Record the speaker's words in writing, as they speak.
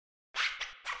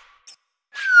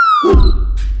After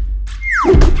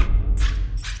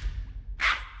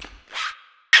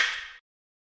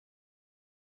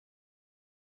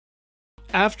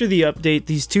the update,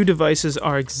 these two devices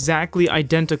are exactly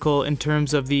identical in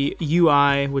terms of the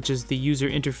UI, which is the user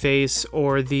interface,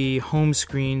 or the home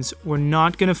screens. We're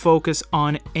not going to focus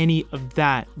on any of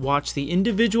that. Watch the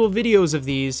individual videos of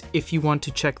these if you want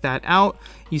to check that out.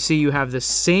 You see you have the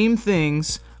same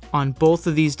things on both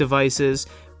of these devices.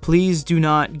 Please do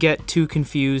not get too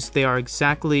confused. They are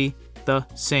exactly the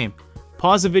same.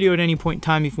 Pause the video at any point in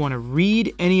time if you want to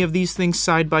read any of these things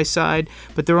side by side,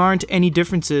 but there aren't any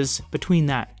differences between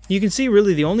that. You can see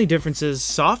really the only differences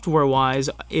software-wise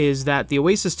is that the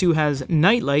Oasis 2 has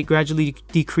nightlight, gradually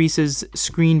decreases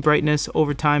screen brightness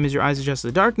over time as your eyes adjust to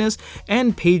the darkness,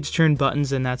 and page turn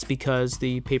buttons, and that's because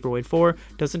the Paperwhite 4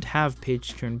 doesn't have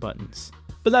page turn buttons.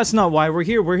 But that's not why we're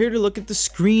here. We're here to look at the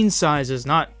screen sizes,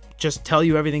 not just tell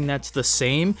you everything that's the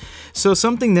same. So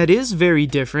something that is very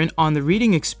different on the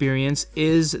reading experience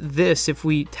is this. If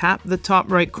we tap the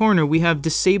top right corner, we have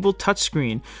disable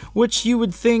touchscreen, which you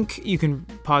would think, you can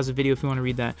pause the video if you want to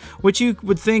read that, which you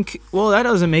would think, well, that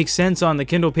doesn't make sense on the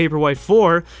Kindle Paperwhite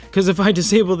 4, because if I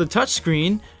disable the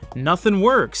touchscreen, nothing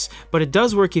works. But it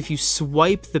does work if you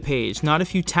swipe the page, not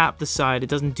if you tap the side.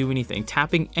 It doesn't do anything.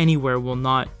 Tapping anywhere will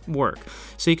not work.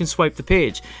 So you can swipe the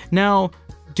page. Now,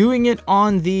 doing it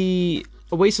on the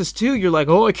Oasis 2, you're like,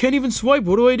 oh, I can't even swipe,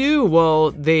 what do I do?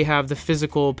 Well, they have the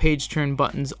physical page turn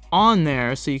buttons on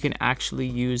there, so you can actually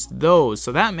use those.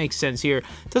 So that makes sense here.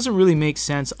 It doesn't really make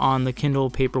sense on the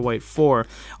Kindle Paperwhite 4.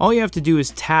 All you have to do is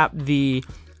tap the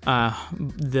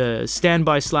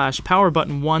standby / power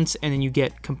button once, and then you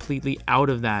get completely out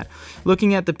of that.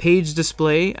 Looking at the page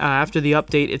display, after the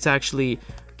update, it's actually,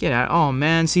 oh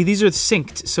man, see, these are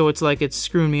synced, so it's like it's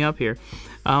screwing me up here.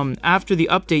 After the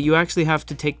update, you actually have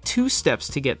to take 2 steps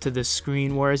to get to this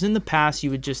screen, whereas in the past, you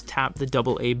would just tap the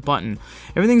AA button.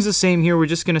 Everything's the same here. We're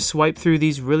just going to swipe through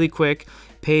these really quick.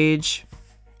 Page,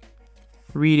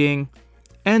 reading,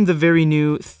 and the very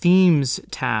new themes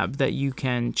tab that you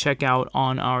can check out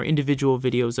on our individual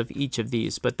videos of each of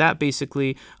these. But that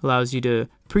basically allows you to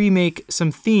pre-make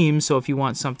some themes. So if you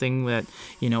want something that,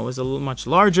 is a much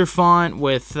larger font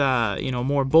with,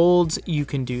 more bolds, you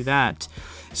can do that.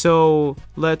 So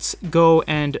let's go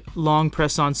and long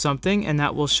press on something, and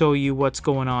that will show you what's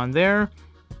going on there.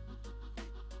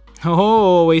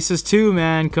 Oh, Oasis 2,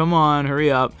 man, come on, hurry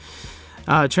up.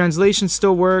 Translation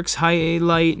still works,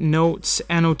 highlight, notes,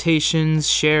 annotations,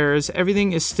 shares,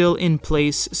 everything is still in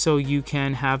place so you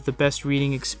can have the best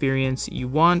reading experience you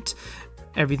want.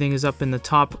 Everything is up in the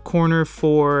top corner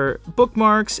for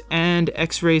bookmarks, and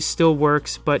X-ray still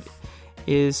works, but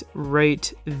is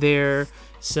right there.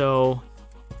 So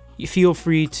you feel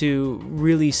free to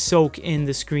really soak in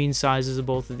the screen sizes of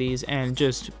both of these and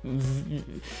just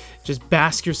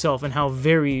bask yourself in how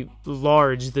very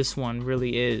large this one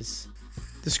really is.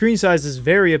 The screen size is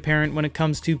very apparent when it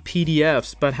comes to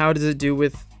PDFs, but how does it do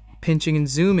with pinching and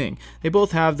zooming? They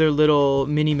both have their little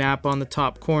mini map on the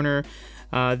top corner.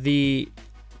 The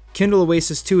Kindle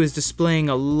Oasis 2 is displaying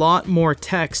a lot more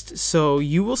text, so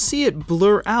you will see it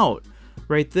blur out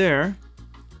right there,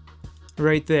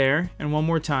 and one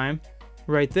more time,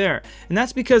 right there. And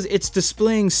that's because it's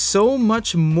displaying so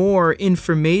much more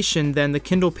information than the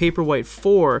Kindle Paperwhite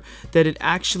 4 that it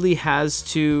actually has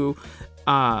to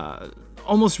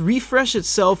almost refresh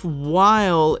itself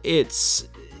while it's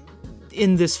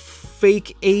in this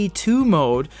fake A2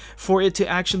 mode for it to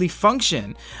actually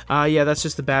function. Yeah, that's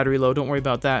just the battery low, don't worry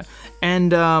about that.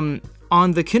 And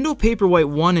on the Kindle Paperwhite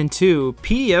 1 and 2,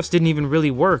 PDFs didn't even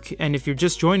really work, and if you're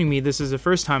just joining me, this is the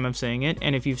first time I'm saying it,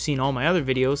 and if you've seen all my other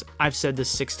videos, I've said this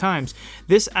 6 times.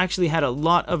 This actually had a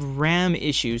lot of RAM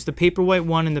issues. The Paperwhite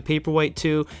 1 and the Paperwhite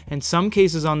 2, and some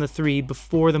cases on the 3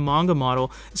 before the manga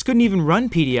model, this couldn't even run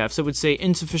PDFs. It would say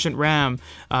insufficient RAM,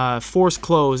 force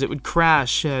close, it would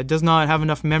crash, does not have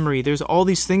enough memory. There's all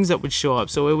these things that would show up,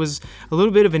 so it was a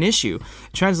little bit of an issue.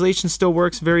 Translation still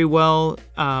works very well.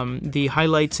 The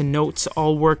highlights and notes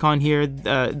all work on here.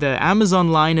 The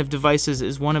Amazon line of devices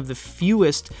is one of the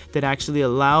fewest that actually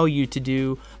allow you to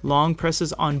do long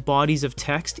presses on bodies of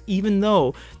text, even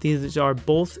though these are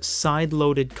both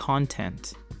side-loaded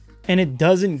content. And it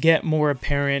doesn't get more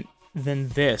apparent than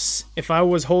this. If I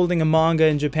was holding a manga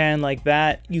in Japan like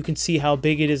that, you can see how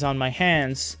big it is on my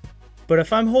hands. But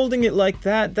if I'm holding it like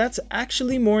that, that's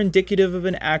actually more indicative of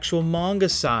an actual manga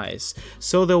size.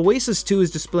 So the Oasis 2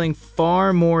 is displaying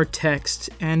far more text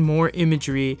and more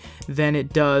imagery than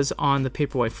it does on the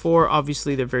Paperwhite 4.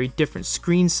 Obviously, they're very different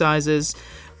screen sizes,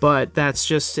 but that's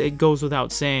just, it goes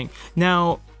without saying.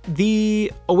 Now,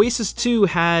 The Oasis 2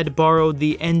 had borrowed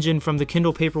the engine from the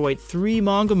Kindle Paperwhite 3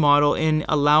 manga model in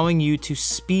allowing you to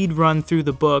speed run through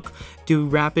the book, do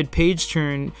rapid page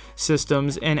turn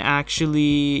systems, and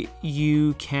actually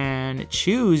you can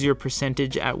choose your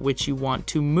percentage at which you want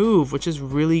to move, which is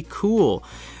really cool.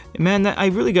 Man, I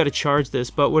really got to charge this,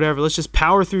 but whatever. Let's just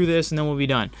power through this and then we'll be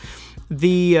done.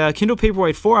 The Kindle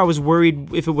Paperwhite 4, I was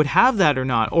worried if it would have that or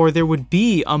not, or there would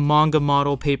be a manga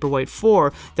model Paperwhite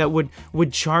 4 that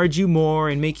would charge you more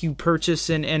and make you purchase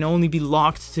and only be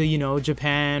locked to, you know,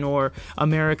 Japan or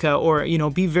America, or, you know,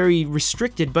 be very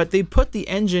restricted. But they put the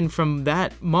engine from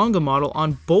that manga model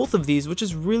on both of these, which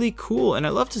is really cool, and I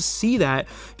love to see that,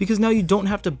 because now you don't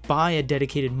have to buy a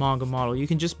dedicated manga model. You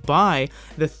can just buy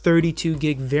the 32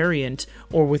 gig variant,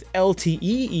 or with LTE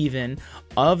even,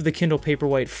 of the Kindle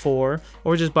Paperwhite 4,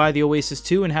 or just buy the Oasis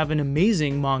 2 and have an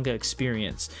amazing manga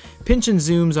experience. Pinch and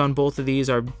zooms on both of these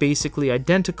are basically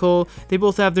identical. They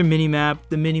both have their mini-map.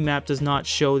 The mini-map does not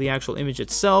show the actual image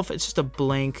itself. It's just a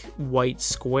blank white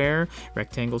square,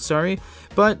 rectangle, sorry,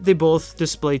 but they both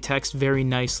display text very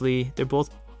nicely. They're both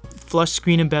flush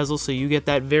screen and bezel, so you get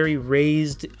that very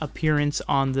raised appearance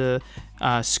on the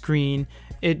screen.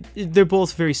 They're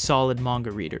both very solid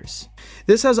manga readers.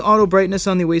 This has auto brightness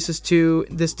on the Oasis 2.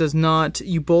 This does not.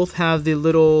 You both have the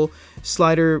little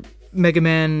slider Mega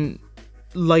Man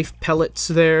life pellets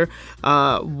there.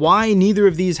 Why neither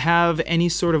of these have any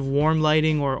sort of warm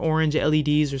lighting or orange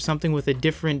LEDs or something with a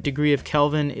different degree of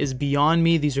Kelvin is beyond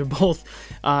me. These are both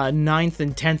 9th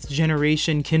and 10th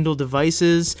generation Kindle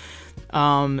devices.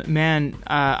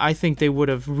 I think they would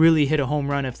have really hit a home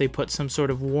run if they put some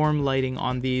sort of warm lighting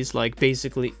on these, like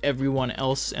basically everyone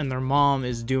else and their mom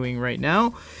is doing right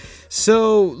now.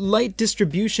 So light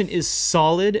distribution is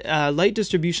solid. Light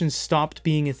distribution stopped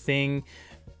being a thing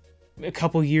a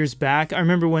couple years back. I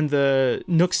remember when the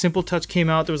Nook Simple Touch came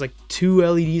out, there was like 2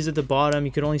 LEDs at the bottom.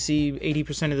 You could only see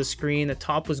 80% of the screen. The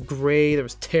top was gray. There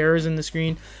was tears in the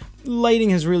screen.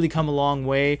 Lighting has really come a long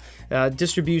way.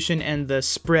 Distribution and the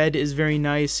spread is very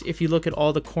nice. If you look at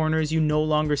all the corners, you no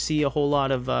longer see a whole lot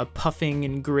of puffing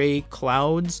and gray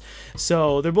clouds.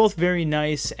 So they're both very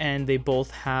nice, and they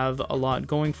both have a lot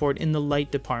going for it in the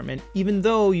light department, even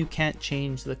though you can't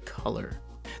change the color.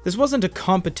 This wasn't a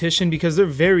competition because they're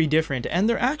very different, and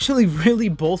they're actually really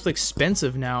both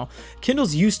expensive now.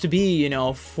 Kindles used to be, you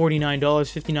know, $49,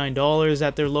 $59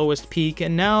 at their lowest peak,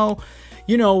 and now,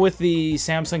 you know, with the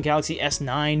Samsung Galaxy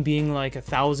S9 being like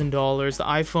 $1,000, the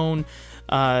iPhone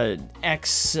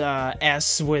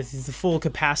XS with the full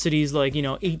capacities like, you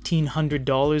know,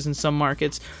 $1,800 in some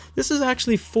markets. This is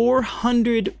actually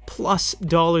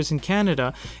 $400+ in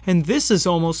Canada, and this is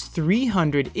almost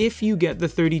 $300 if you get the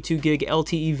 32 gig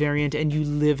LTE variant and you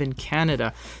live in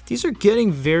Canada. These are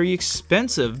getting very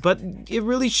expensive, but it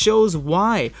really shows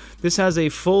why. This has a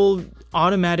full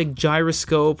automatic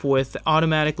gyroscope with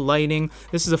automatic lighting.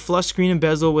 This is a flush screen and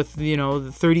bezel with, you know,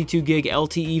 the 32 gig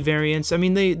LTE variants. I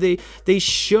mean, they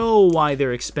show why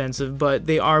they're expensive, but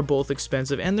they are both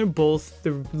expensive, and they're both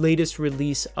the latest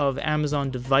release of Amazon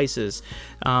devices.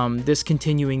 This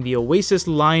continuing the Oasis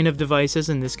line of devices,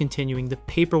 and this continuing the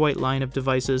Paperwhite line of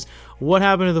devices. What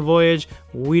happened to the Voyage?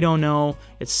 We don't know.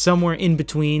 It's somewhere in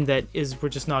between that we're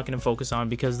just not going to focus on,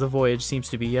 because the Voyage seems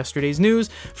to be yesterday's news.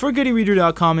 For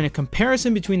GoodieReader.com, in a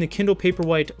comparison between the Kindle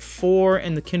Paperwhite 4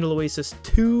 and the Kindle Oasis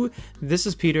 2, this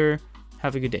is Peter.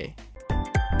 Have a good day.